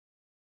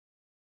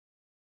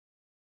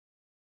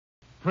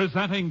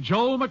presenting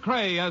Joel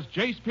McCrea as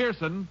Jace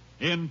Pearson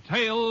in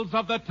Tales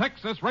of the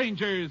Texas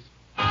Rangers.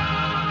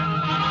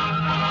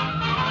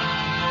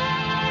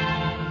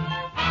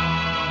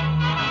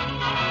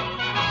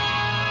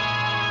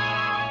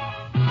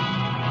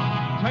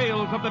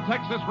 Tales of the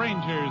Texas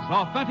Rangers,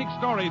 authentic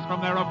stories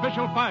from their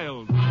official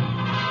files.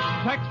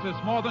 Texas,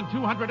 more than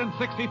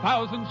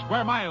 260,000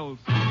 square miles.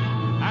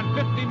 And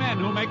 50 men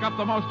who make up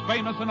the most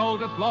famous and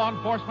oldest law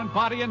enforcement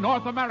body in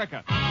North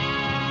America.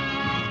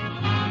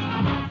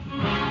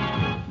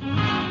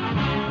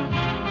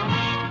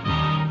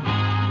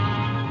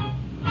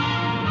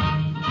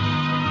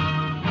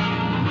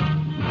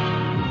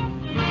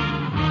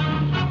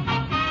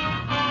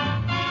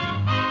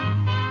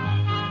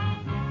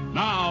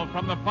 Now,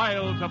 from the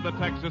files of the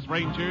Texas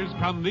Rangers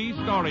come these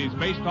stories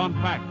based on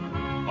fact.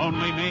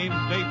 Only names,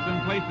 dates,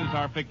 and places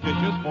are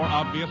fictitious for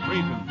obvious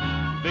reasons.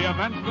 The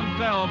events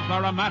themselves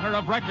are a matter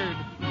of record.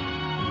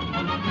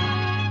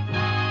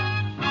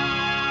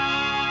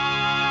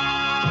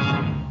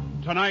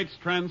 Tonight's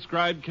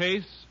transcribed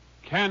case,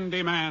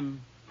 Candyman.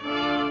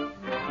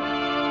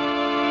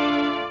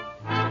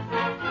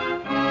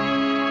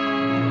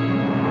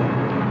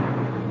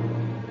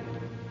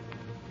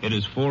 It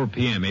is 4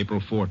 p.m.,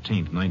 April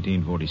 14th,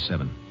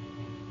 1947.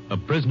 A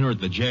prisoner at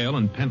the jail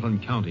in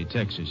Pentland County,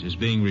 Texas, is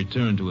being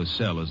returned to his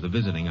cell as the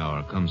visiting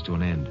hour comes to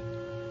an end.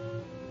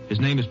 His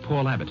name is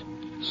Paul Abbott,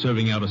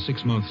 serving out a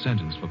 6-month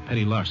sentence for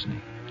petty larceny.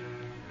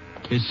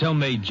 His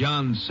cellmate,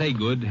 John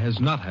Saygood, has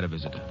not had a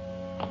visitor.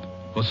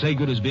 For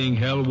Saygood is being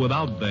held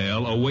without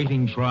bail,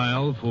 awaiting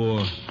trial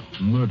for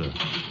murder.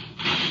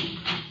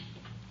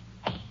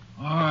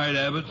 All right,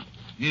 Abbott.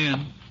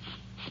 In.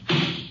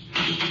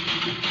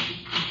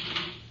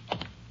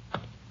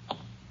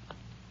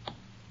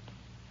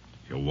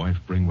 Your wife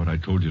bring what I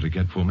told you to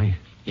get for me?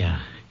 Yeah,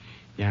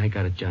 I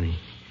got it, Johnny.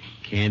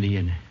 Candy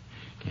and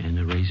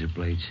the razor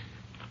blades.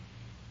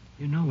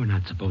 You know we're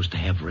not supposed to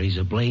have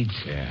razor blades.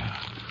 Yeah.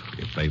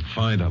 If they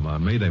find them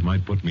on me, they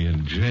might put me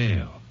in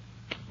jail.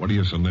 What are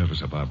you so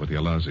nervous about with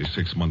your lousy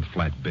 6-month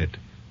flat bit?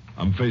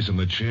 I'm facing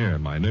the chair,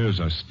 and my nerves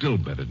are still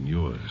better than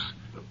yours.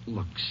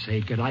 Look,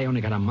 Saygood, I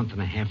only got a month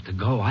and a half to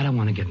go. I don't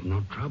want to get in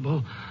no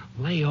trouble.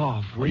 Lay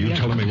off, will you? Are you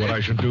telling me what I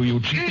should do, you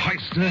cheap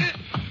heister?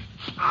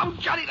 Oh,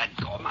 Johnny, let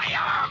go of my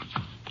arm.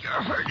 You're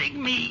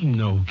hurting me.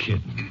 No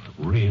kidding.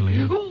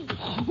 Really?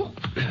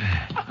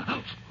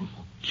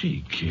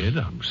 Gee, kid,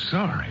 I'm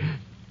sorry.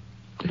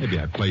 Maybe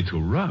I play too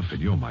rough,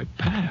 and you're my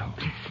pal.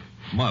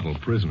 Model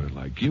prisoner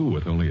like you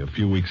with only a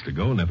few weeks to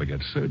go never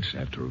gets searched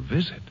after a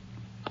visit.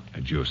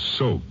 And you're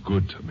so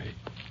good to me.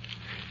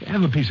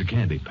 Have a piece of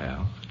candy,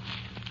 pal.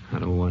 I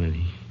don't want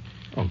any.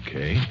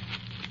 Okay.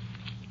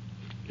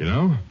 You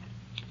know,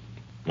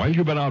 while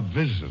you've been out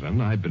visiting,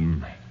 I've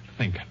been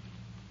thinking.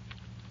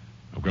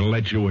 I'm going to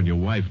let you and your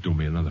wife do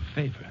me another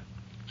favor.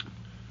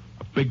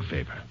 A big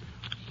favor.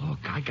 Look,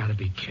 I got to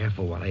be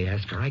careful what I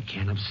ask her. I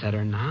can't upset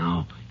her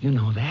now. You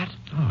know that?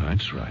 Oh,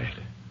 that's right.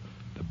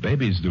 The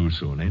baby's due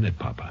soon, ain't it,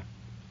 Papa?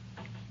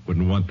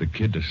 Wouldn't want the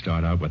kid to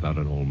start out without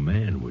an old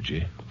man, would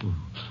you?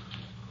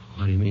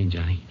 What do you mean,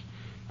 Johnny?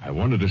 I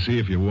wanted to see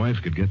if your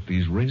wife could get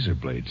these razor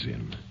blades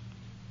in.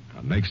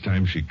 Now, next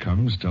time she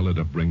comes, tell her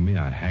to bring me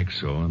a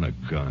hacksaw and a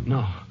gun.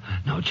 No,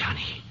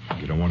 Johnny.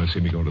 You don't want to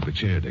see me go to the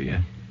chair, do you?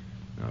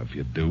 Now, if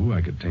you do,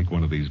 I could take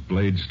one of these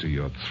blades to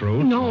your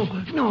throat.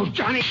 No,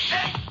 Johnny.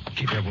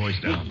 Keep your voice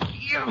down.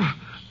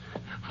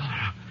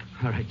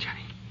 All right,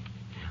 Johnny.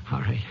 All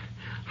right.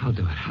 I'll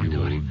do it.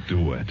 You'll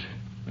do it.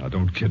 Now,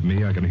 don't kid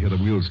me. I can hear the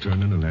wheels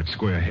turning in that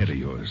square head of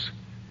yours.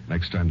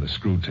 Next time the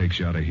screw takes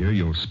you out of here,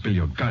 you'll spill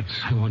your guts.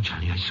 I won't,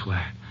 Johnny, I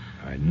swear.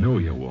 I know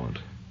you won't.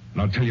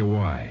 And I'll tell you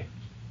why.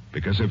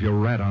 Because if you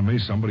rat on me,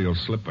 somebody will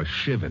slip a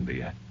shiv into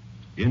you.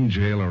 In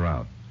jail or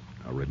out.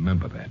 Now,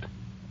 remember that.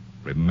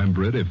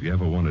 Remember it if you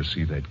ever want to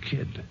see that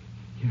kid.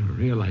 You don't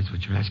realize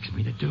what you're asking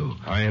me to do.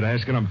 I ain't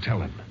asking, I'm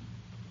telling.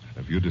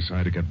 If you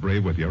decide to get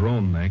brave with your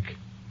own neck,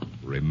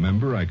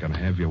 remember I can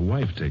have your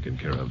wife taken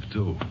care of,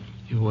 too.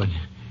 You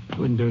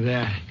wouldn't do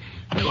that.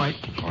 All right,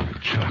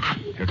 Chuck.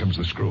 Here comes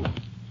the screw.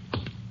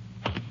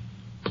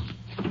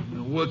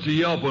 What's he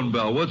yelping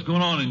about? What's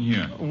going on in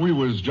here? We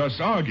was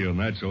just arguing,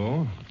 that's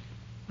all.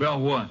 About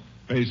what?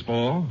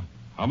 Baseball.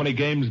 How many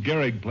games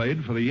Gehrig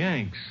played for the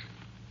Yanks?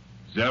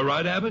 Is that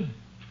right, Abbott?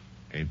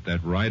 Ain't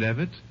that right,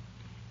 Abbott?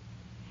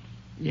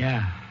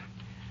 Yeah,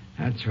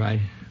 that's right.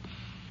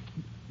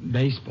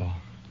 Baseball.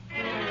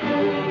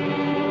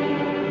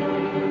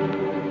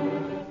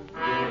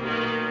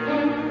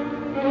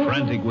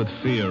 Frantic with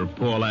fear,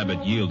 Paul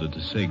Abbott yielded to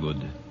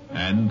Saygood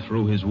and,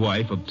 through his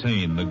wife,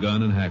 obtained the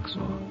gun and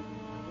hacksaw.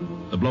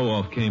 The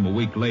blow-off came a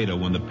week later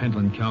when the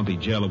Pentland County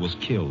jailer was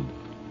killed,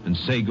 and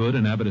Saygood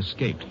and Abbott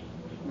escaped.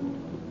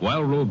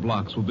 While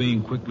roadblocks were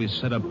being quickly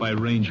set up by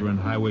Ranger and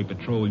Highway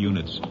Patrol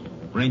units,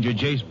 Ranger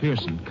Jace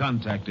Pearson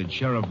contacted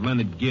Sheriff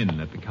Leonard Ginn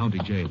at the county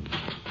jail.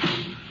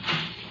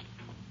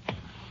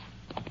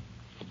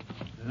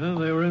 Well,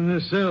 they were in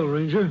this cell,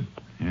 Ranger.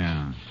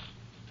 Yeah.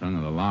 Tongue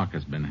of the lock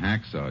has been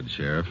hacksawed,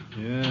 Sheriff.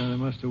 Yeah, they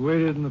must have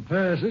waited in the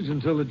passage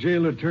until the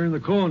jailer turned the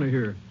corner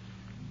here.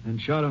 and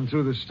shot him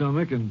through the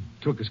stomach and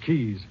took his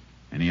keys.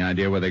 Any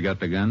idea where they got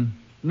the gun?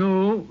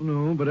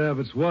 No, but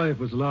Abbott's wife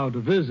was allowed to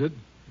visit.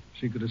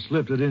 She could have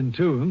slipped it in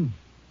to him.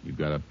 You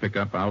got a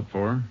pickup out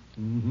for her?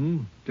 Mm-hmm.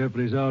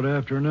 Deputy's out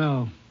after her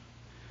now.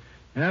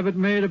 Abbott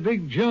made a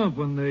big jump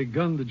when they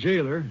gunned the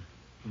jailer.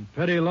 From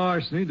petty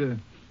larceny to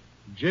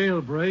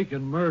jailbreak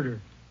and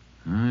murder.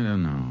 I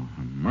don't know.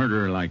 A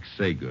murderer like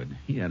Saygood,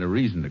 he had a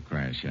reason to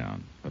crash out.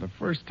 But a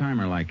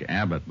first-timer like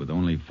Abbott with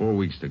only 4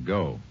 weeks to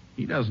go,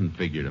 he doesn't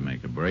figure to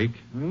make a break.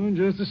 Well,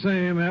 just the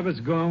same, Abbott's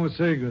gone with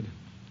Saygood.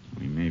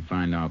 We may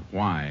find out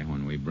why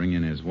when we bring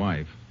in his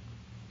wife.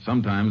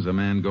 Sometimes a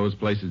man goes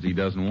places he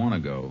doesn't want to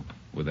go,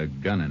 with a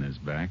gun in his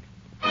back.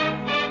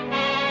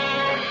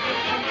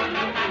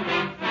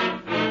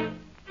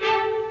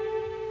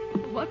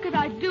 What could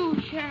I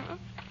do, Sheriff?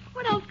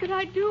 What else could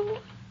I do?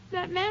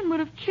 That man would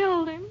have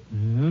killed him.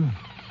 Yeah?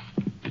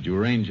 Did you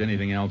arrange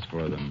anything else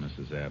for them,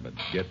 Mrs. Abbott?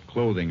 Get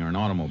clothing or an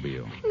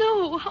automobile?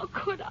 No, how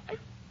could I?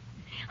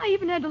 I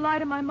even had to lie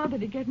to my mother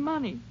to get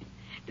money.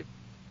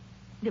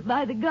 To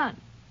buy the gun.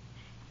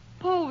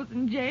 Paul was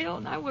in jail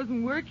and I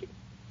wasn't working.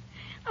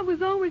 I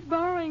was always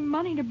borrowing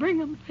money to bring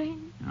him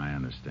things. I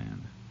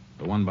understand.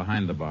 The one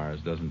behind the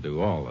bars doesn't do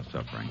all the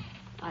suffering.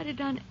 I'd have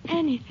done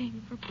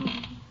anything for Paul.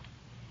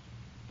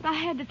 But I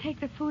had to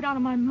take the food out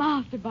of my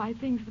mouth to buy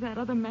things for that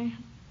other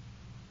man.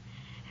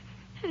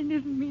 And it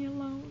isn't me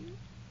alone.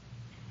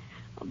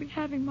 I'll be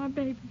having my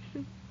baby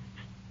soon.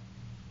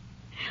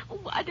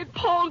 Why did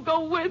Paul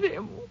go with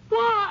him?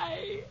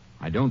 Why?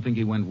 I don't think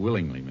he went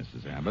willingly,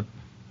 Mrs. Abbott.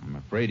 I'm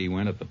afraid he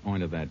went at the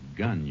point of that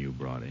gun you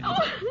brought in. Oh.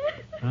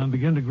 I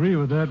begin to agree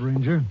with that,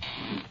 Ranger.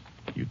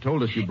 You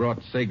told us you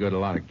brought Saygood a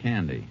lot of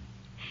candy.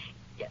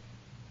 Yes.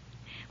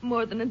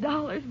 More than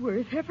 $1's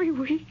worth every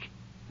week.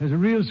 There's a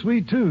real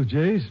sweet, too,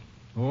 Jace.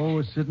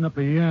 Always sitting up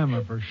a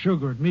yammer for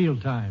sugar at meal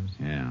times.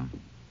 Yeah.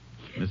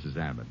 Mrs.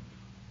 Abbott,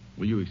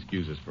 will you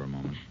excuse us for a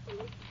moment?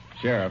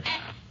 Sheriff,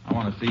 I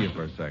want to see you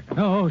for a second.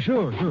 Oh,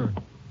 sure.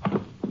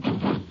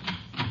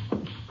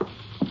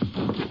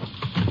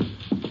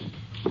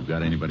 You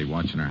got anybody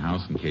watching our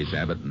house in case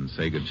Abbott and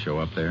Saygood show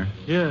up there?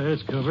 Yeah,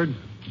 it's covered.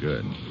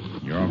 Good.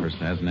 Your office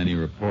hasn't any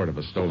report of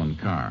a stolen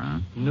car, huh?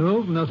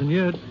 Nope, nothing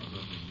yet.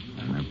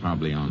 And they're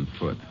probably on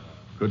foot.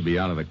 Could be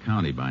out of the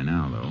county by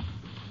now, though.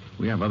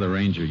 We have other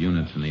ranger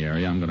units in the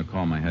area. I'm going to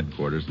call my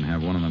headquarters and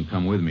have one of them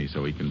come with me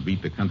so he can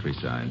beat the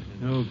countryside.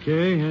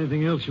 Okay.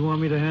 Anything else you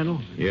want me to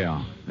handle?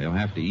 Yeah. They'll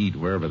have to eat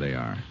wherever they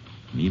are.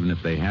 And even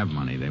if they have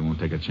money, they won't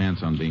take a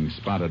chance on being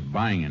spotted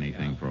buying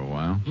anything for a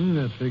while.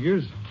 That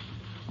figures.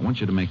 I want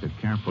you to make a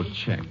careful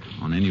check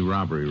on any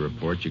robbery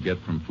report you get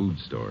from food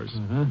stores.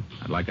 Uh-huh.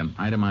 I'd like an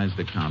itemized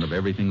account of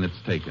everything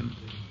that's taken.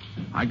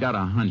 I got a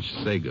hunch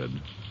Saygood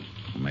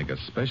will make a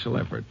special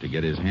effort to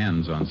get his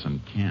hands on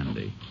some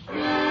candy.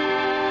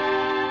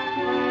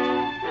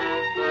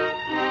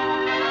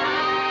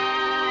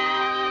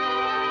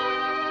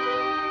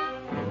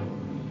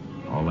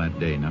 All that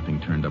day, nothing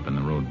turned up in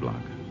the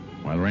roadblock,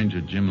 while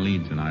Ranger Jim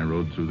Leeds and I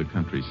rode through the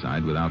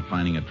countryside without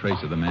finding a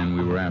trace of the man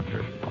we were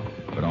after.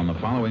 But on the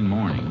following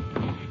morning...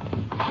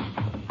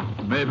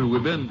 Maybe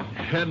we've been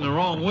heading the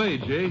wrong way,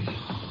 Jace.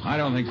 I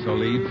don't think so,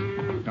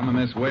 Leeds. Coming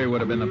this way would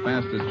have been the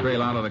fastest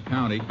trail out of the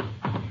county.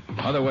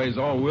 Other ways,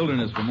 all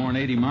wilderness for more than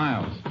 80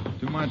 miles.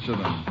 Too much of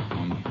them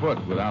on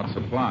foot without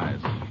supplies.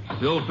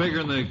 Still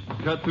figuring they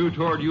cut through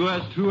toward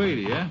US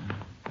 280, eh?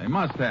 They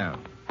must have.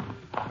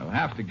 They'll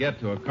have to get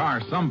to a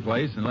car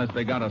someplace unless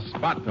they got a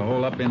spot to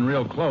hole up in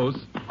real close.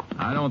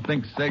 I don't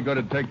think Saygood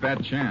would take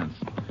that chance.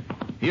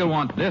 He'll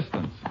want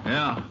distance.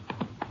 Yeah.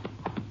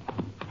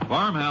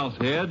 Farmhouse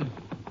head.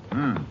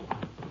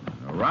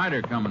 A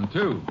rider coming,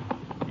 too.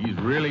 He's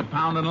really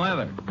pounding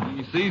leather.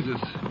 He sees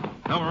us.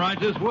 Coming right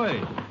this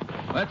way.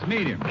 Let's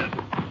meet him.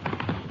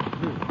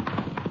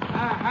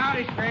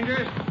 Howdy,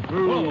 strangers.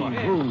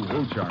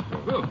 Ooh,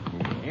 Charcoal.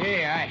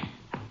 Hey, I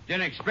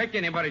didn't expect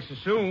anybody so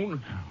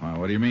soon. Well,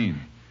 what do you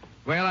mean?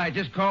 Well, I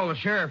just called the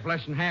sheriff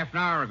less than half an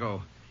hour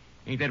ago.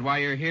 Ain't that why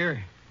you're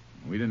here?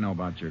 We didn't know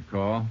about your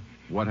call.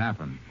 What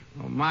happened?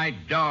 Well, my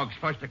dogs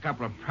flushed a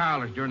couple of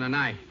prowlers during the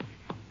night.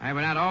 I've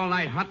been out all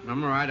night hunting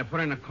them, or I'd have put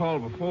in a call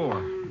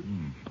before.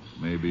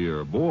 Maybe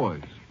you're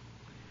boys.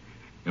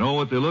 You know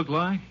what they look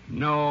like?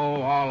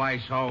 No, all I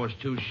saw was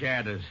two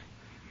shadows.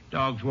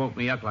 Dogs woke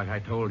me up like I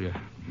told you.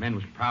 Men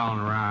was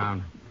prowling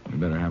around. We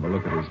better have a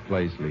look at his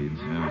place, Leeds.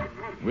 Yeah.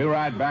 We'll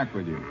ride back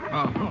with you.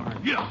 Oh,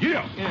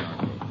 Yeah.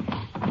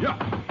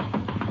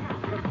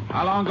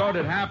 How long ago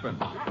did it happen?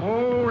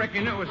 oh,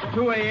 reckon it was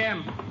 2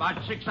 a.m.,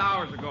 about 6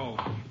 hours ago.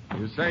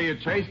 You say you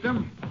chased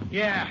him?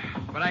 Yeah,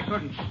 but I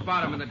couldn't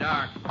spot him in the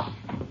dark.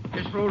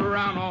 Just rode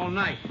around all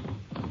night.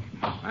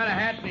 If I'd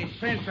have had any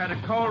sense, I'd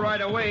have called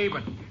right away,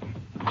 but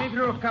they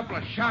threw a couple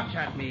of shots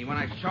at me when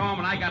I saw him,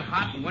 and I got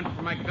hot and went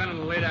for my gun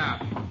and lit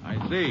out. I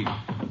see.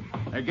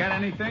 They get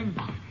anything?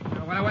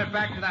 So when I went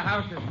back to the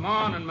house this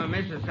morning, my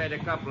missus said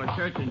a couple of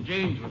shirts and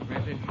jeans was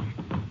missing.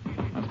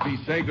 Must be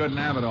Saygood and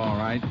Abbott, all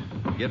right.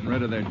 Getting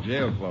rid of their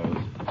jail clothes.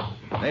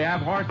 They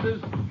have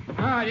horses?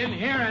 Oh, I didn't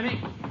hear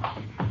any.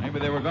 Maybe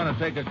they were going to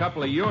take a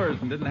couple of yours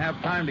and didn't have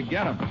time to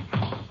get them.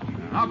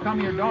 How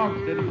come your dogs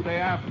didn't stay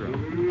after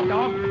him?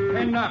 Dogs were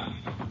pinned up.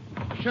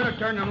 Should have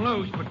turned them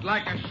loose, but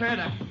like I said,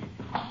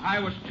 I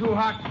was too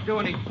hot to do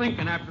any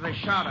thinking after they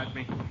shot at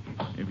me.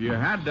 If you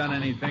had done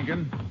any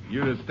thinking,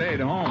 you'd have stayed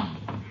home.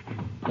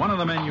 One of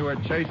the men you were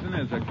chasing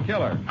is a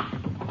killer,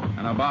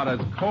 and about as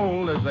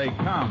cold as they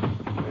come.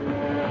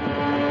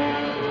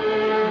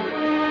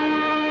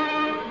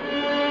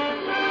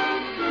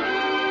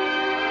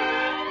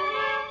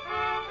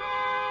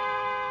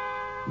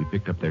 We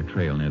picked up their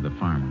trail near the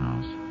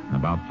farmhouse. And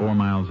about 4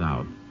 miles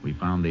out, we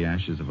found the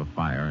ashes of a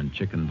fire and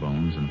chicken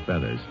bones and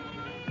feathers.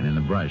 And in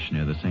the brush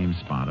near the same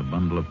spot, a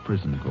bundle of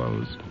prison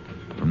clothes.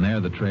 From there,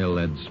 the trail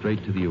led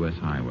straight to the U.S.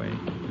 highway. You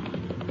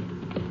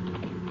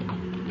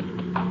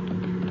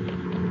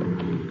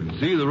can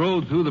see the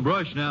road through the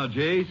brush now,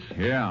 Jace.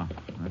 Yeah.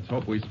 Let's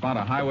hope we spot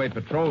a highway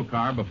patrol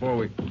car before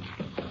we...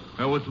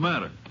 Hey, what's the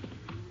matter?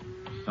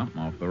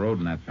 Something off the road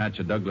in that patch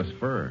of Douglas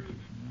fir.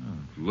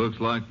 Looks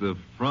like the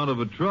front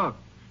of a truck.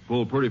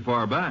 Pulled pretty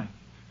far back.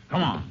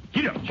 Come on.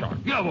 Get up,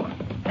 Charlie. Yeah, boy.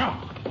 Come.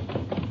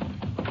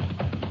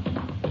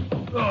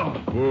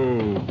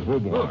 Whoa,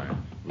 boy.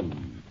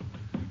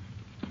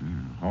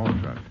 Haul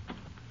truck.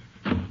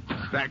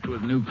 Stacked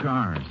with new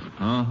cars.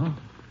 Uh-huh.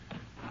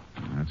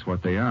 That's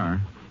what they are.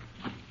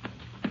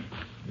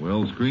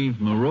 Well screened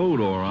from the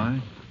road, all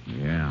right.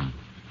 Yeah.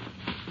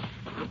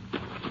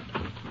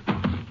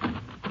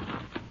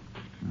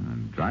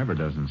 Driver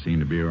doesn't seem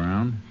to be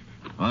around.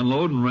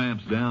 Unloading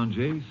ramps down,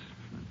 Jace.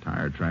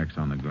 Tire tracks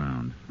on the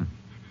ground.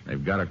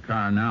 They've got a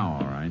car now,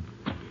 all right.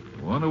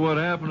 Wonder what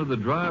happened to the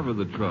driver of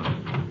the truck.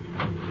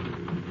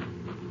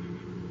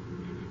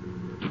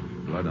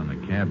 Blood on the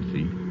cab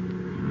seat.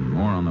 And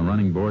more on the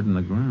running board and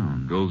the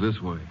ground. Goes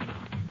this way.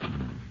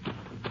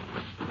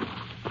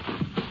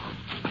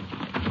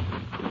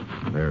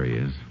 There he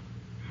is.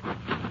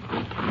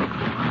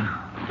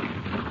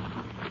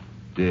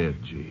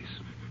 Dead, Jace.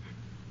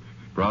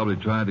 Probably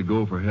tried to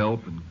go for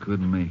help and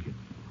couldn't make it.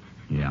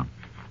 Yeah.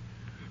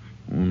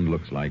 Wound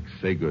looks like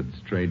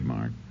Saygood's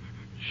trademark.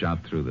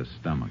 Shot through the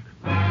stomach.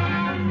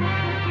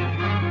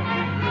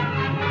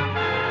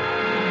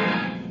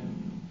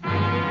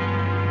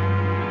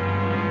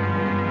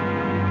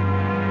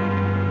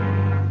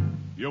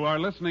 You are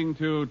listening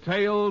to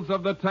Tales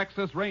of the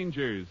Texas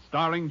Rangers,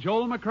 starring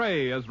Joel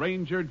McCrea as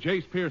Ranger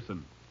Jace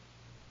Pearson.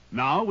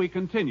 Now we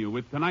continue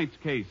with tonight's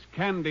case,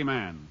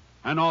 Candyman,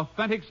 an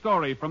authentic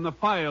story from the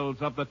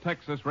files of the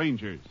Texas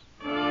Rangers.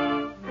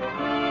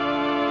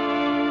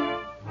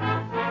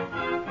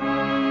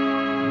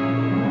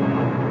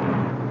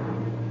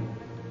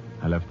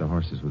 I left the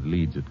horses with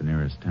Leeds at the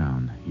nearest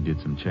town. He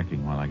did some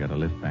checking while I got a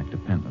lift back to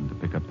Pentland to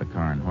pick up the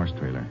car and horse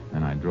trailer.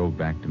 Then I drove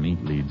back to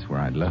meet Leeds where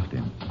I'd left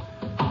him.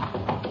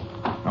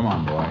 Come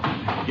on, boy.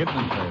 Get in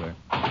the trailer.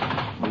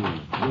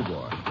 Move,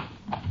 boy.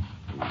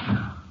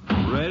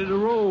 Ready to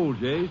roll,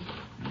 Jace.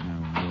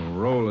 We'll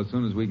roll as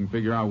soon as we can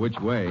figure out which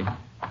way.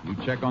 You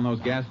check on those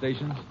gas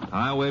stations?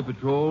 Highway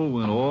patrol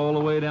went all the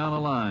way down the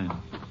line.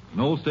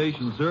 No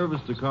station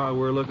serviced the car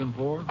we're looking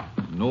for.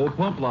 No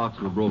pump locks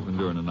were broken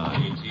during the night.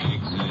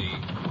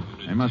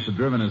 They must have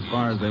driven as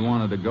far as they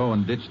wanted to go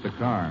and ditched the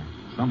car.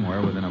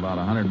 Somewhere within about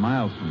 100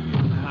 miles from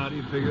here. How do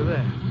you figure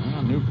that?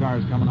 Well, new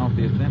cars coming off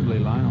the assembly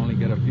line only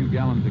get a few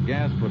gallons of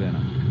gas put in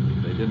them.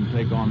 If they didn't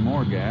take on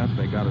more gas,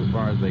 they got as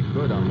far as they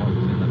could on what was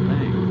in the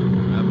tank.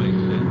 That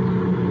makes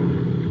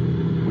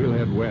sense. We'll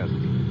head west.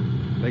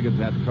 Saygood's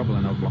had trouble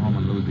in Oklahoma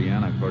and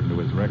Louisiana, according to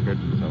his record,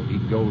 and so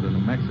he'd go to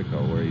New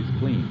Mexico, where he's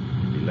clean,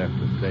 if he left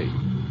the state.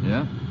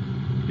 Yeah?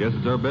 Guess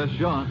it's our best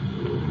shot.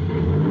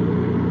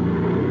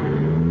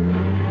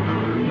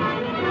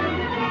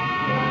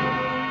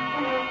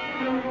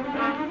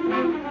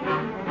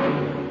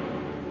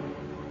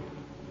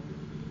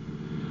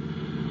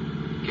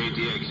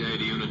 KTXA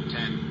to Unit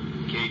 10.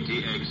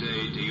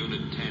 KTXA to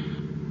Unit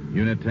 10.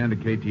 Unit 10 to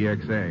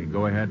KTXA.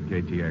 Go ahead,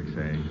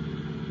 KTXA.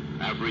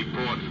 Have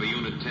report for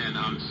Unit 10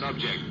 on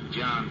subject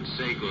John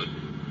Saygood.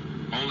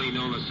 Only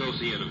known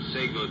associate of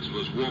Saygood's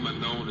was woman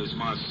known as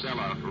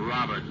Marcella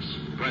Roberts.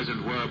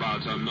 Present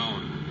whereabouts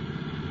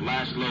unknown.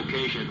 Last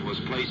location was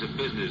place of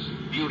business,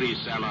 beauty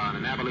salon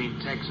in Abilene,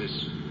 Texas.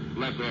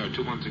 Left there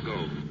 2 months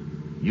ago.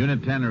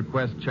 Unit 10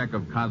 requests check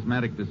of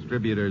cosmetic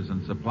distributors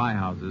and supply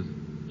houses.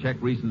 Check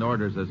recent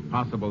orders as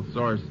possible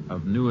source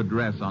of new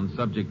address on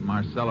subject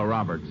Marcella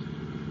Roberts.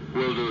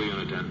 Will do,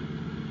 Unit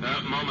 10.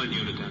 Moment,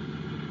 Unit 10.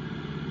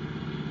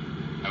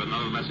 Have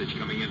another message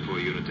coming in for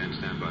you, Unit 10.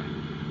 Stand by.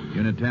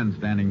 Unit 10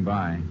 standing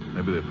by.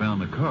 Maybe they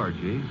found the car,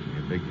 Jace. Be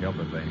a big help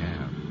if they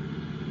have.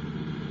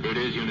 Here it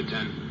is, Unit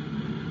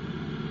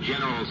 10.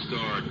 General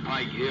store at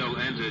Pike Hill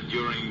entered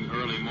during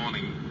early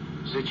morning.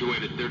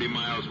 Situated 30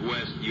 miles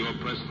west, your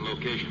present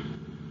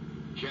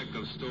location. Check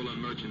of stolen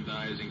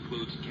merchandise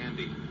includes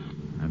candy.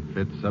 That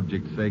fits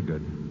subject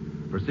Saygood.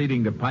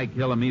 Proceeding to Pike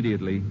Hill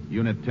immediately.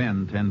 Unit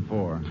 10,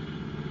 10-4.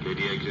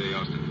 KTXA,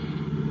 Austin.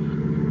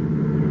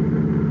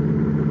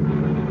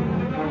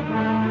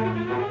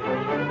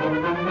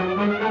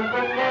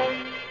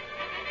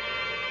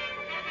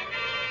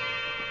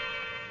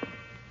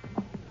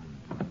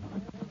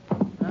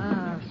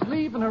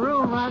 in a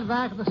room right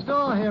back of the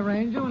store here,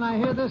 Ranger, when I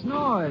hear this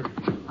noise.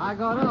 I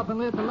got up and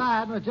lit the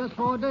light, and it was just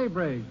before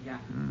daybreak.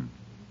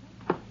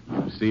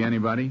 See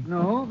anybody?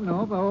 No.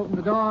 I opened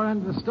the door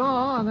into the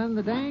store, and then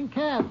the dang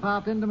cat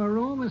popped into my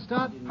room and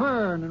started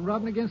purring and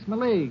rubbing against my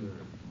leg.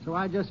 So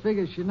I just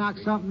figured she knocked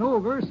something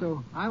over,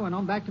 so I went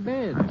on back to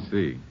bed. I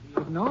see.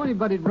 Didn't know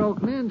anybody'd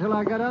broken in until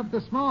I got up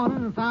this morning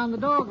and found the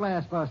door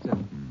glass busted.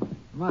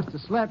 Must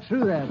have slept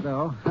through that,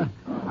 though.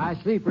 I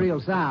sleep real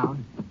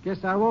sound.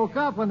 Guess I woke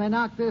up when they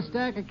knocked this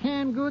stack of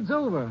canned goods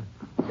over.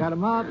 Got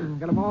 'em up and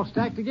got 'em all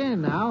stacked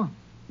again now.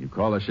 You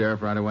call the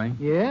sheriff right away?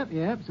 Yep.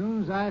 As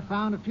soon as I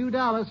found a few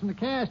dollars from the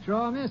cash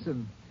drawer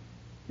missing.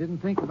 Didn't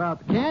think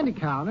about the candy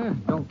counter.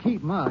 Don't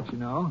keep much, you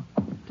know.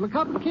 Till a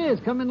couple of kids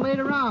come in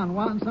later on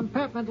wanting some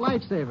peppermint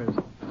lifesavers.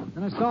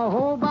 Then I saw a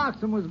whole box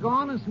of them was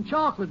gone and some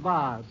chocolate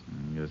bars.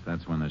 I guess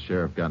that's when the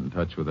sheriff got in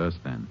touch with us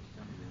then.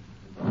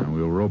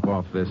 We'll rope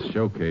off this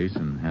showcase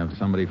and have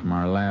somebody from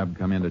our lab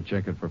come in to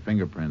check it for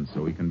fingerprints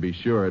so we can be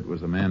sure it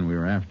was the man we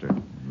were after.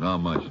 Not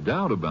much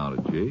doubt about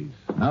it, Jace.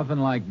 Nothing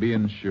like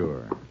being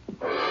sure.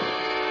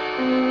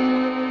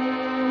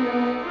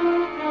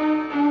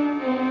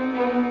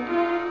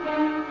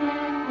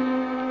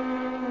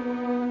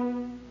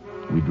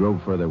 We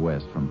drove further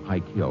west from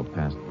Pike Hill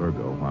past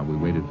Virgo while we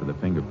waited for the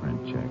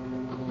fingerprint check.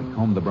 We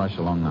combed the brush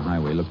along the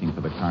highway looking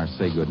for the car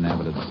Saygood and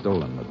Abbott had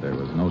stolen, but there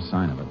was no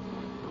sign of it.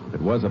 If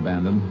it was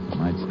abandoned, it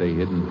might stay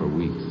hidden for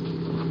weeks.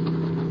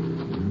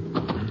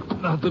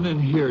 Nothing in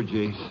here,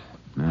 Jace.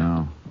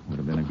 No. Would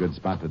have been a good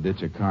spot to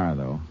ditch a car,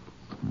 though.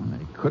 Well,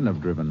 they couldn't have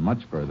driven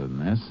much further than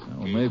this.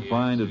 We may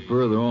find it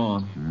further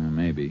on.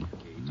 Maybe.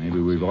 Maybe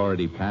we've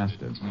already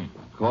passed it.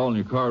 Calling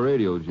your car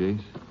radio,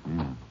 Jace.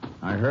 Yeah.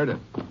 I heard it.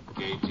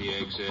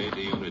 KTXA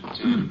to Unit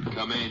 10.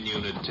 Come in,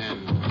 Unit 10.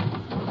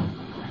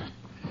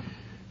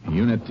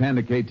 Unit 10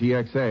 to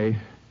KTXA.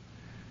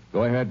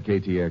 Go ahead,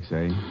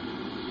 KTXA.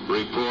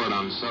 Report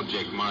on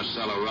subject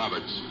Marcella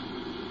Roberts.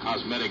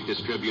 Cosmetic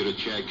distributor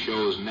check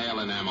shows nail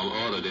enamel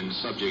ordered in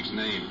subject's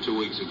name 2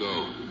 weeks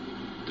ago.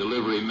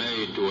 Delivery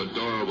made to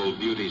Adorable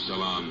Beauty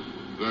Salon,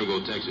 Virgo,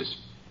 Texas.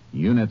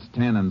 Units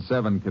 10 and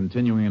 7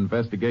 continuing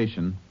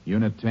investigation.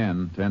 Unit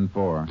 10,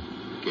 10-4.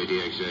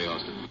 KTXA,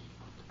 Austin.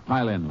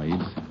 Pile in,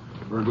 Leeds.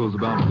 Virgo's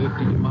about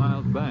 15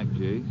 miles back,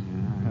 Jace.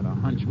 I had a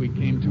hunch we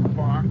came too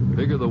far.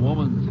 Figure the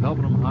woman's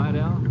helping them hide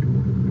out?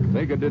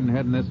 Vega didn't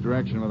head in this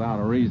direction without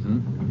a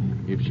reason.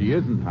 If she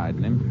isn't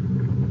hiding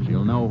him,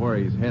 she'll know where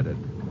he's headed.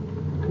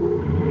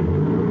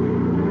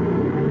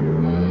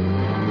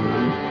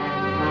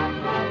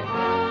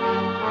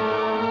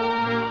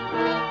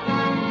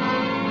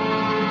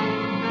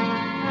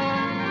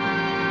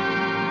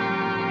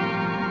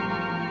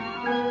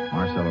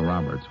 Marcella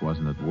Roberts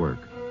wasn't at work,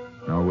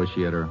 nor was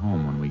she at her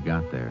home when we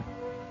got there,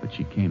 but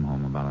she came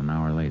home about an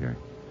hour later.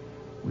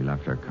 We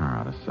left our car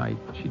out of sight.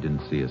 She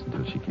didn't see us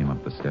until she came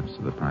up the steps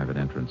to the private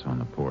entrance on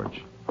the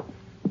porch.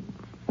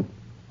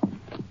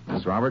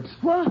 Miss Roberts?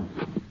 What?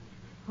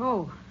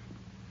 Oh,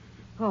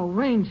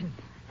 Rangers.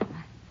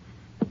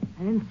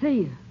 I didn't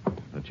see you.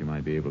 Thought you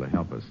might be able to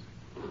help us.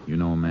 You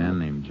know a man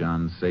named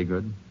John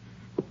Saygood?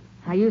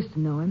 I used to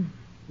know him.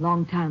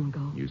 Long time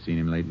ago. You seen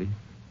him lately?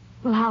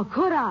 Well, how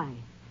could I?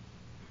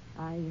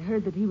 I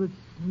heard that he was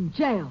in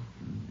jail.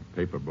 The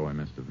paper boy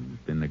must have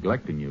been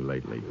neglecting you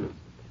lately.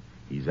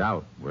 He's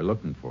out. We're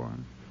looking for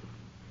him.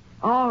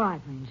 All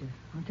right, Ranger.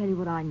 I'll tell you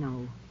what I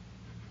know.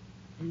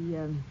 He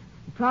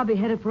probably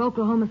headed for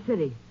Oklahoma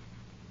City.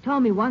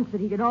 Told me once that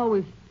he could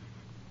always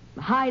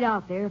hide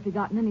out there if he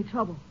got in any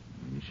trouble.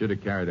 He should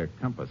have carried a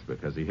compass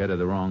because he headed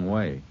the wrong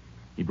way.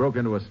 He broke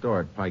into a store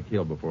at Pike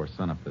Hill before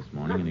sunup this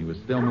morning, and he was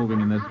still moving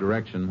in this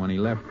direction when he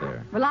left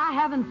there. Well, I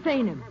haven't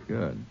seen him.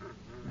 Good.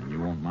 And you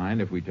won't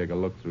mind if we take a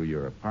look through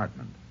your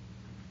apartment.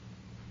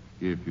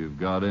 If you've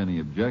got any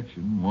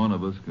objection, one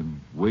of us can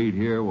wait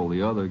here while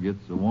the other gets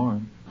the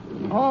warrant.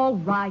 All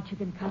right, you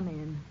can come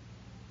in.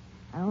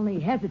 I only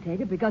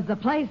hesitated because the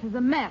place is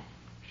a mess.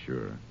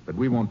 Sure. But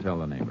we won't tell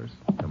the neighbors.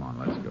 Come on,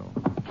 let's go.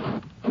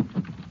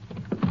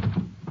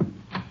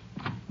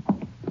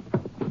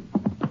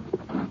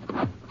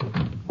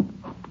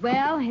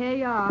 Well, here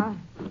you are.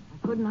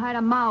 I couldn't hide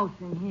a mouse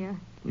in here.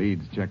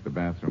 Leeds, check the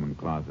bathroom and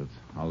closets.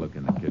 I'll look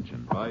in the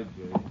kitchen. Right,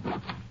 Jay.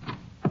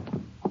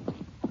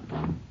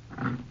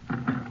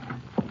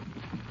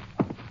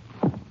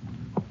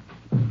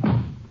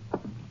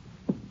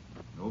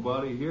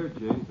 Nobody here,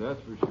 Jace, that's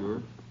for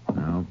sure.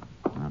 No,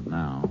 not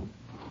now.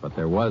 But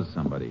there was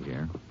somebody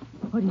here.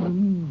 What do you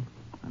mean?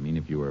 I mean,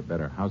 if you were a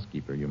better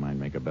housekeeper, you might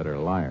make a better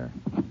liar.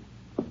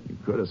 You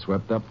could have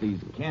swept up these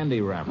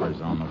candy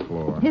wrappers on the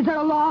floor. Is there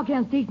a law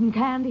against eating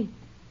candy?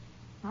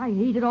 I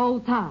eat it all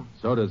the time.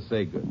 So does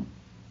Saygood.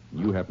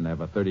 You happen to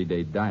have a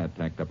 30-day diet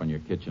tacked up on your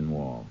kitchen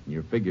wall. And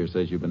your figure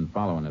says you've been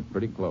following it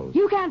pretty close.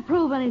 You can't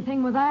prove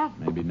anything with that.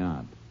 Maybe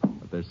not.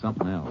 But there's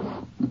something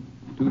else.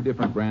 2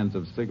 different brands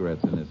of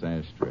cigarettes in this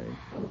ashtray.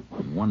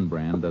 And one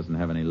brand doesn't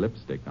have any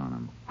lipstick on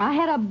them. I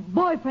had a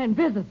boyfriend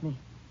visit me.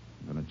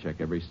 I'm going to check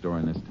every store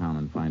in this town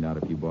and find out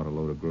if you bought a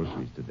load of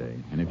groceries today.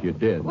 And if you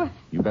did, What?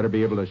 you better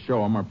be able to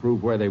show them or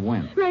prove where they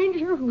went.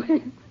 Ranger,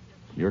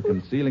 You're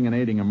concealing and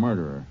aiding a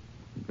murderer.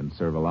 You can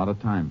serve a lot of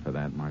time for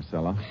that,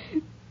 Marcella.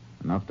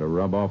 Enough to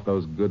rub off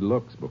those good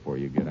looks before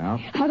you get out.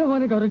 I don't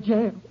want to go to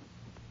jail.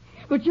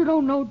 But you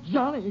don't know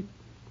Johnny.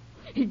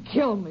 He'd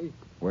kill me.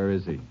 Where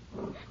is he?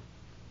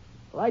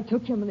 Well, I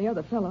took him and the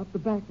other fellow up the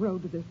back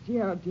road to the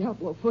Sierra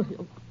Diablo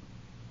foothills.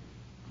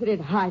 Said he'd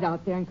hide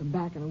out there and come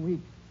back in a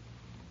week.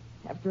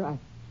 After I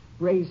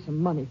raised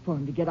some money for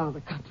him to get out of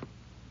the country.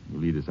 You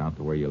lead us out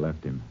to where you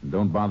left him. And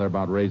don't bother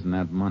about raising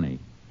that money.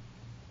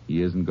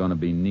 He isn't going to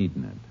be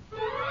needing it.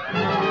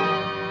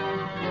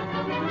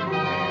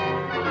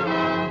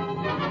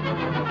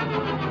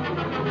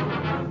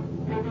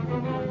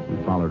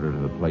 We followed her to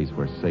the place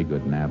where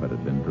Saygood and Abbott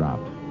had been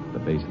dropped, at the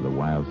base of the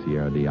wild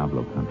Sierra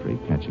Diablo country,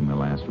 catching the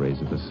last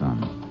rays of the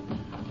sun.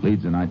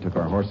 Leeds and I took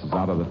our horses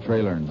out of the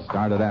trailer and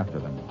started after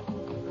them.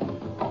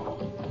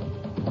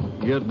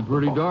 Getting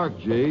pretty dark,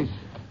 Jace.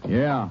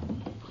 Yeah.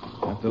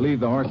 Have to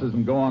leave the horses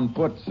and go on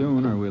foot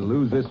soon, or we'll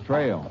lose this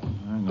trail.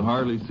 I can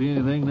hardly see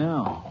anything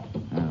now.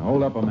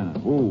 Hold up a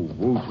minute.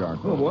 Woo,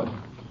 Charcoal. Oh, what?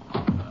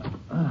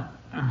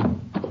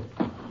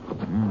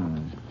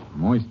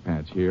 Moist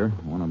patch here.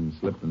 One of them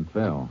slipped and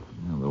fell.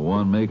 Yeah, the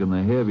one making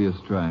the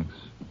heaviest tracks.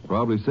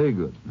 Probably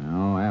Saygood.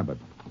 No, Abbott.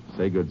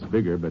 Saygood's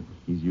bigger, but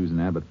he's using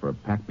Abbott for a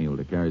pack mule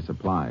to carry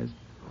supplies.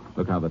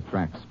 Look how the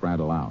tracks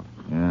spraddle out.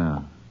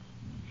 Yeah.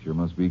 Sure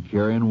must be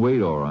carrying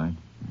weight, all right.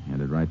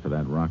 Headed right for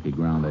that rocky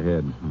ground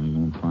ahead. We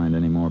won't find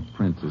any more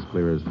prints as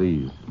clear as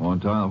these.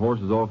 Want to tie the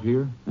horses off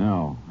here?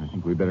 No, I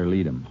think we better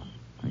lead them.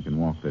 They can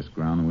walk this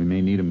ground, and we may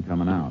need them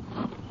coming out.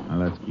 Now,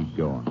 let's keep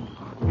going.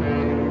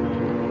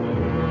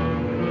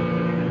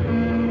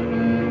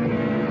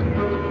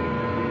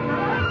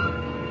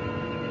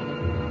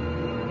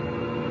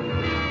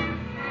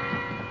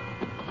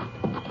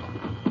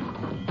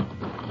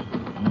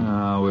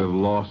 Ah, we've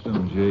lost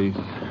him, Jace.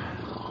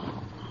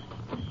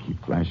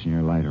 Keep flashing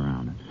your light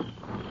around it.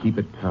 Keep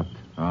it cupped.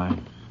 All right.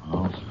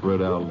 I'll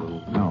spread out a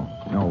little.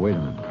 No, wait a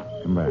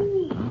minute. Come back.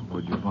 Huh?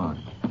 What'd you find?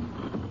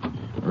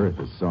 Earth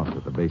is soft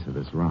at the base of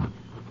this rock.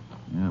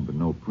 Yeah, but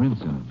no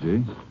prints in it,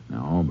 Jace.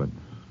 No, but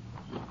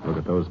look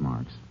at those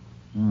marks.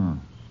 Hmm.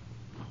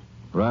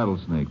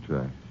 Rattlesnake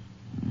tracks.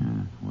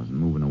 Yeah, wasn't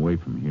moving away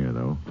from here,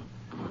 though.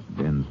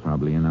 Den's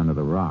probably in under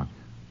the rock.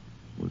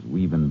 Was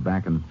weaving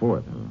back and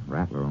forth. A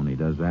rattler only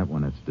does that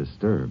when it's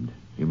disturbed.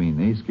 You mean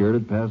they scared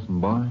it passing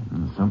by?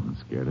 Something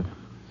scared it.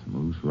 Some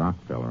loose rock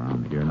fell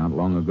around here not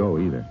long ago,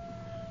 either.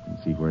 You can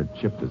see where it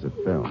chipped as it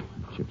fell.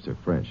 The chips are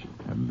fresh.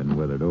 Haven't been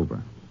weathered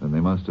over. Then they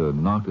must have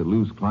knocked it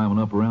loose climbing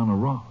up around the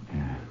rock.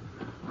 Yeah.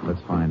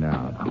 Let's find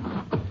out.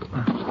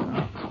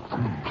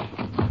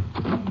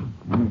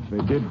 If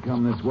they did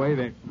come this way,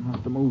 they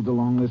must have moved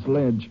along this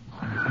ledge.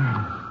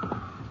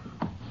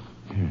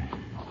 Here.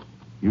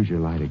 Use your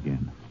light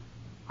again.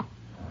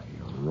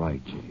 You're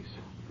right, Jace.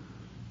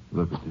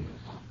 Look at this.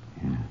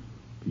 Yeah.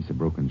 Piece of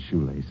broken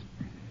shoelace.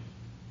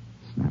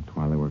 Snapped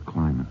while they were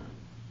climbing.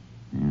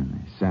 And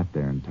they sat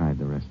there and tied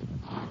the rest of it.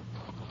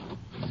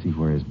 See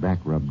where his back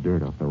rubbed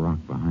dirt off the rock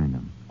behind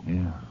him.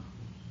 Yeah.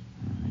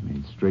 And they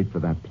made straight for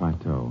that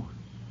plateau.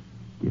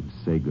 Give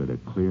Saygood a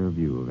clear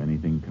view of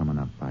anything coming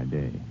up by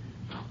day.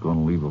 Going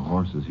to leave the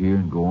horses here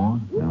and go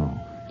on? No.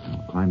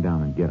 Climb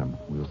down and get them.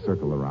 We'll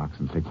circle the rocks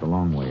and take the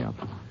long way up.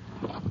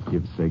 We'll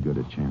give Saygood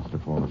a chance to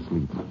fall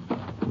asleep.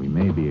 We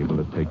may be able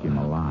to take him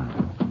alive.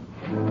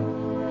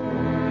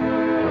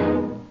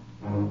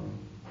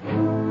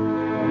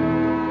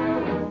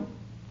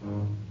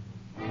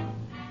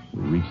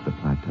 We reached the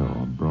plateau,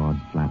 a broad,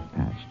 flat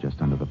patch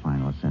just under the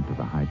final ascent to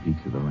the high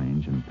peaks of the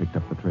range, and picked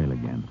up the trail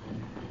again.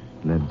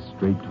 It led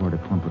straight toward a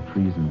clump of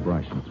trees and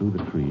brush, and through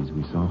the trees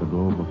we saw the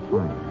glow of a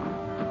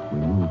fire. We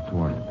moved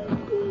toward it.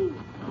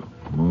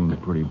 The moon's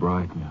pretty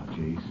bright now,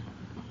 Jace.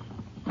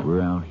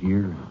 We're out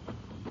here.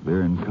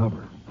 They're in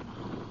cover.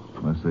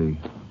 Unless they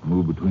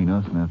move between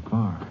us and that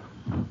fire.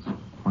 It's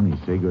funny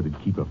Saygood would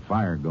keep a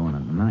fire going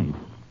at night.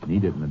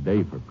 Need it in the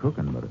day for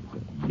cooking, but it's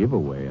a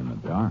giveaway in the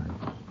dark.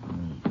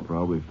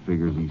 Probably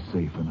figures he's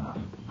safe enough.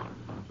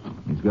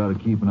 He's got to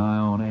keep an eye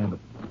on Abbott.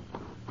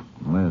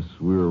 Unless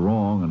we're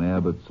wrong and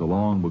Abbott's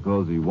along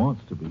because he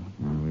wants to be.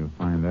 And we'll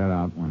find that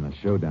out when the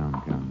showdown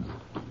comes.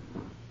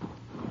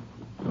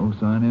 No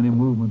sign of any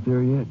movement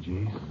there yet,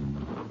 Jace.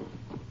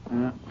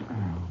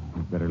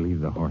 We better leave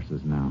the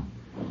horses now.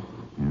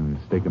 And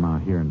we'll stake them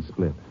out here and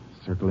split.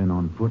 Circle in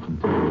on foot and...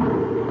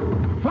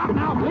 Drop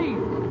now, please!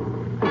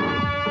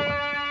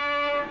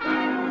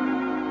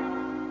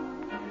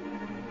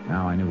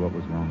 Now I knew what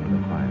was wrong with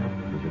the fire.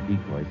 It was a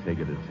decoy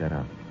Saygood had set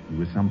up. He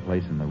was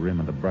someplace in the rim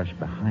of the brush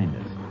behind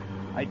us.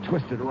 I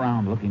twisted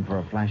around looking for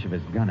a flash of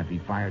his gun if he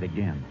fired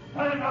again.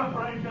 Let it up,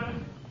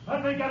 Rangers.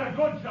 Let me get a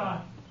good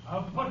shot.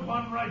 I'll put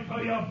one right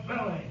to your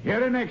belly. You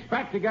didn't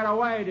expect to get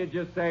away, did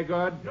you,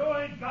 Saygood? You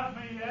ain't got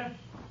me yet.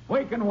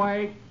 We can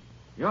wait.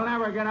 You'll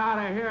never get out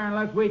of here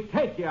unless we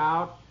take you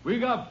out. We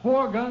got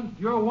 4 guns.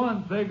 You're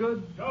 1,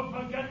 Saygood. Don't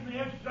forget the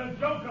extra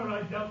joker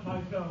I dealt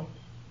myself.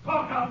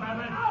 Talk up,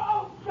 Abbott.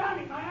 Oh,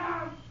 Johnny, my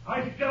arm.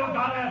 I still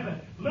got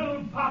Abbott,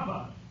 little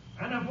Papa.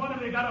 And if one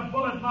of you got a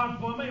bullet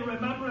mark for me,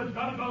 remember it's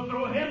got to go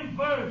through him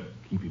first.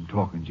 Keep him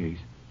talking, Jace.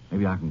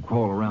 Maybe I can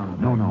crawl around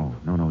him.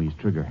 No. He's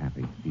trigger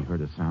happy. If he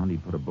heard a sound,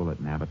 he'd put a bullet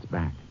in Abbott's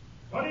back.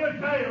 What do you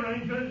say,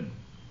 Rangers?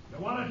 You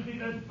want to see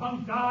this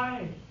punk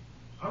die?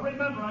 Now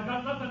remember, I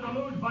got nothing to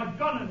lose by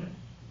gunning it.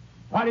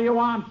 What do you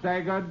want,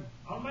 Saygood?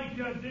 I'll make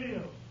you a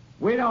deal.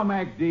 We don't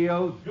make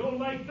deals. You'll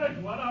make this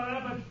one or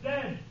Abbott's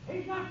dead.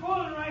 He's not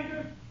fooling,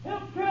 Ranger.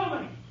 He'll kill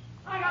me.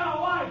 I got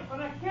a wife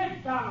and a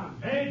kid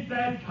down. Ain't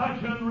that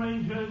touching,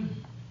 Rangers?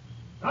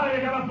 Now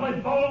you gotta play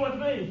ball with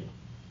me.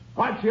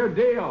 What's your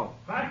deal?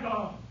 Back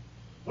off.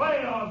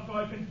 Way off so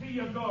I can see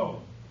you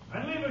go.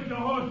 And leave us your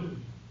horses.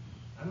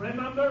 And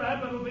remember,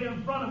 Abbott will be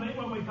in front of me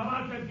when we come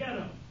out to get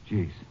him.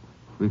 Jace,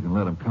 we can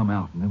let him come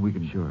out, and then we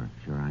can... Sure,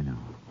 I know.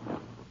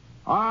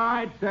 All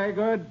right,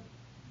 Saygood.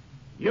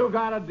 You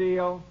got a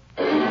deal.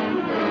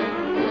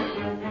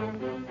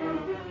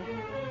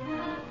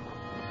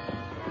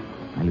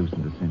 I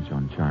loosened the cinch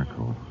on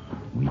charcoal.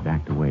 We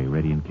backed away,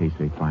 ready in case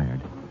they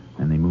fired.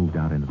 Then they moved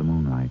out into the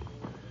moonlight.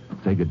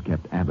 Saygood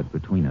kept Abbott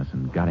between us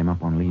and got him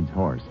up on Leeds'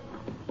 horse.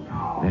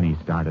 Then he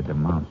started to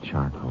mount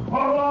charcoal.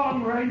 Hold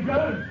on,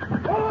 Rangers.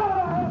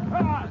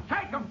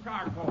 Take him,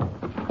 Charcoal.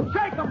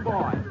 Shake him,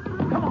 boy.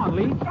 Come on,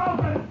 Leeds.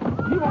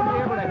 He won't be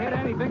able to hit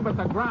anything but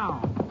the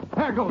ground.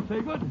 There goes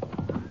Saygood.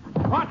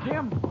 Watch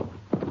him.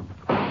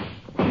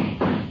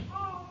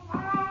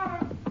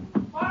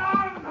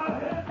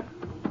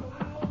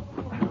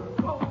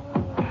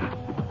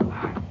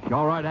 You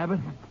all right, Abbott?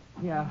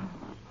 Yeah,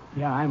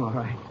 I'm all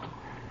right.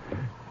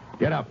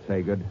 Get up,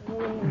 Saygood.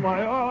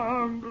 My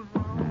arm.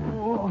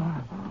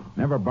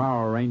 Never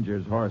borrow a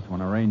ranger's horse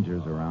when a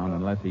ranger's around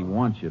unless he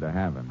wants you to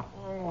have him.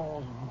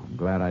 I'm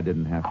glad I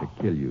didn't have to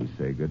kill you,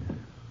 Saygood.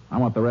 I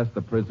want the rest of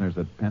the prisoners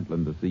at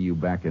Pentland to see you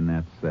back in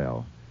that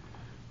cell.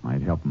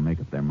 Might help them make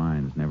up their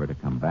minds never to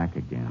come back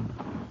again.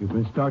 You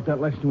can start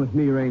that lesson with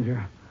me,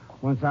 Ranger.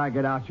 Once I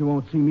get out, you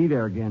won't see me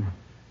there again.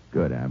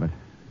 Good, Abbott.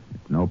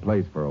 It's no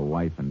place for a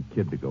wife and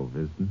kid to go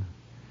visiting.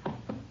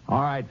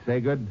 All right,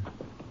 Saygood.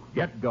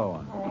 Get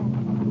going.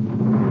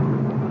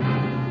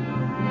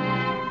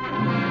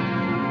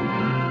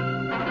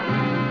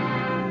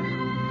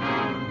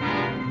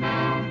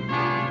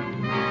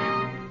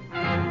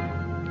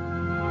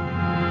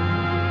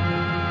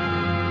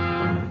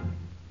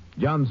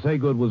 John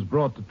Saygood was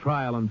brought to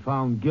trial and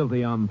found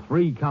guilty on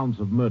 3 counts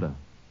of murder.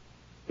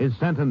 His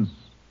sentence,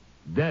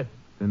 death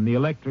in the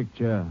electric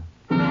chair.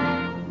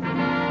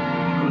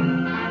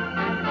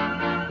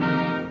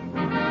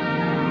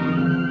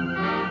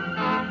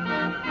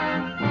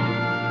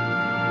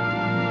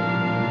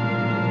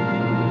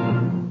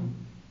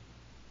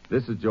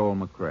 This is Joel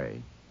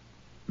McCrea.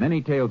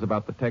 Many tales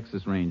about the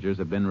Texas Rangers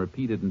have been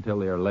repeated until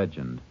they are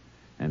legend.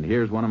 And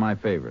here's one of my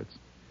favorites.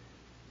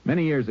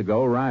 Many years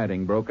ago,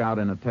 rioting broke out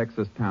in a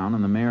Texas town,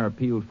 and the mayor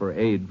appealed for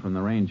aid from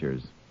the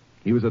Rangers.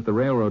 He was at the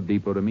railroad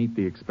depot to meet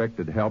the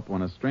expected help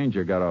when a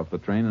stranger got off the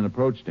train and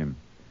approached him.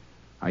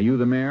 "Are you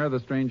the mayor?" the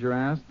stranger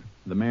asked.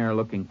 The mayor,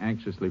 looking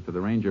anxiously for the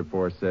ranger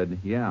force, said,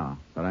 "Yeah,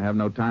 but I have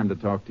no time to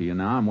talk to you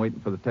now. I'm waiting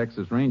for the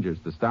Texas Rangers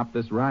to stop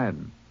this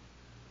rioting."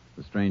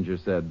 The stranger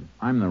said,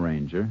 "I'm the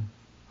ranger.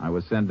 I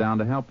was sent down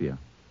to help you."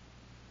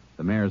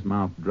 The mayor's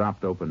mouth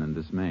dropped open in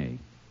dismay.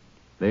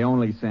 "They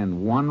only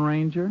send one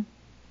ranger?"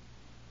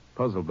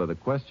 Puzzled by the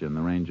question,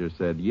 the ranger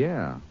said,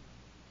 "Yeah.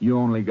 You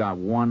only got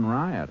one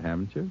riot,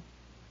 haven't you?"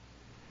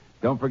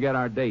 Don't forget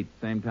our date,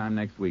 same time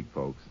next week,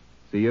 folks.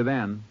 See you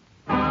then.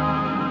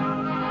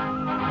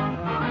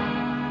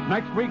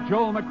 Next week,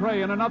 Joel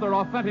McCrea in another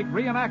authentic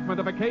reenactment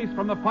of a case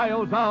from the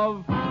files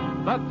of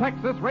the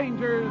Texas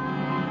Rangers.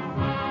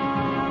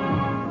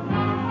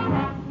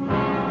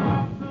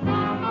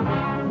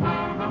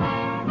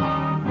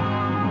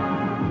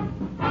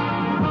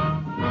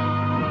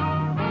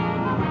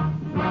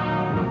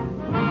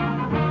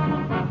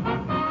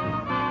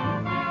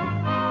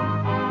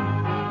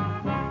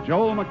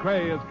 Joel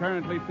McCrea is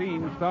currently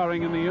seen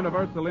starring in the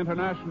Universal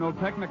International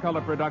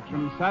Technicolor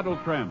production Saddle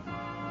Tramp.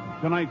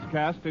 Tonight's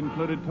cast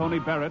included Tony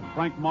Barrett,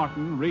 Frank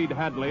Martin, Reed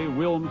Hadley,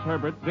 Wilms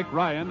Herbert, Dick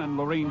Ryan, and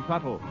Lorene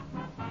Tuttle.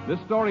 This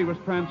story was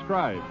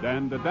transcribed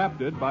and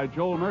adapted by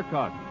Joel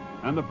Murcott,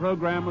 and the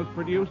program was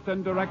produced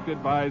and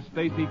directed by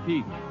Stacy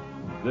Keach.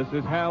 This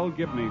is Hal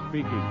Gibney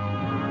speaking.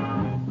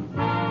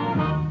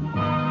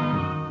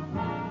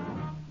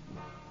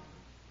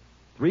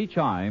 Three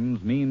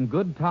chimes mean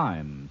good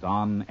times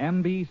on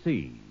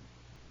NBC.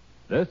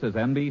 This is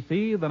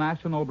NBC, the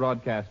national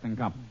broadcasting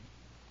company.